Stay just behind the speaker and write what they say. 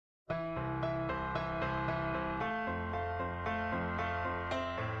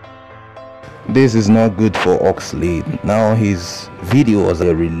this is not good for Oxlade. Now his video was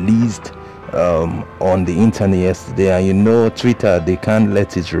released on the internet yesterday, and you know Twitter, they can't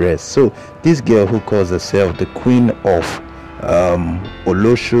let it rest. So this girl who calls herself the queen of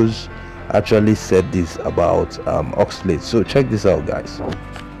Oloshos actually said this about Oxlade. So check this out, guys.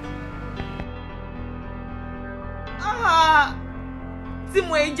 Tí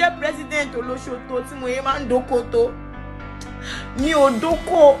mo jẹ́ president Olóṣòtó tí mo máa ń dóko tó mi ò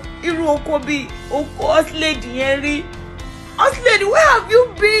dóko irú oko bí oko Oxlade yẹn rí. Oxlade, where have you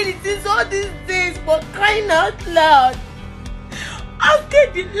been since all these days, for crying out loud?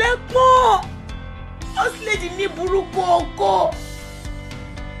 Oxlade lẹ́pọ̀, Oxlade ní burúkú oko.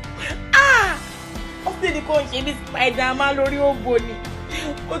 Oxlade kò ń ṣe bí Spider-Man lórí ògbó ni.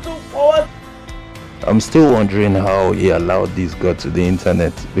 Ó tún fọwọ́. I'm still wondering how he allowed this go to the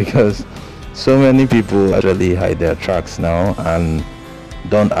internet, because so many people actually hide their tracks now and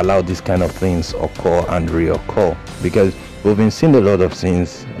don't allow these kind of things occur and reoccur, because we've been seeing a lot of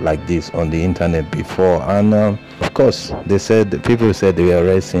things like this on the internet before. And of course, people said they were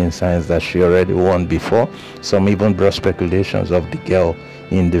already seeing signs that she already won before. Some even brought speculations of the girl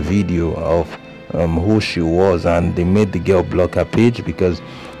in the video of who she was, and they made the girl block her page because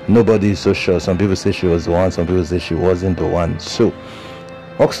nobody is so sure. Some people say she was the one, some people say she wasn't the one. So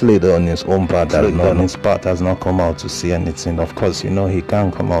Oxlade on his own part, has not come out to say anything. Of course, you know, he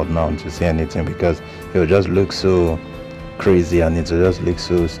can't come out now to say anything because he'll just look so crazy and it'll just look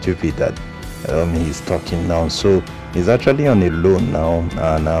so stupid that he's talking now. So he's actually on a loan now,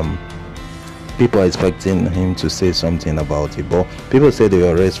 and people are expecting him to say something about it. But people say they were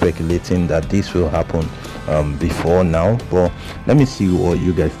already speculating that this will happen before now. But let me see what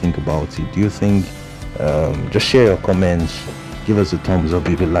you guys think about it. Do you think, just share your comments, give us a thumbs up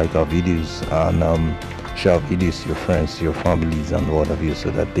if you like our videos, and share our videos to your friends, your families, and what have you,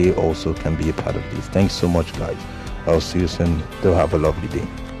 so that they also can be a part of this. Thanks so much, guys. I'll see you soon. Do have a lovely day.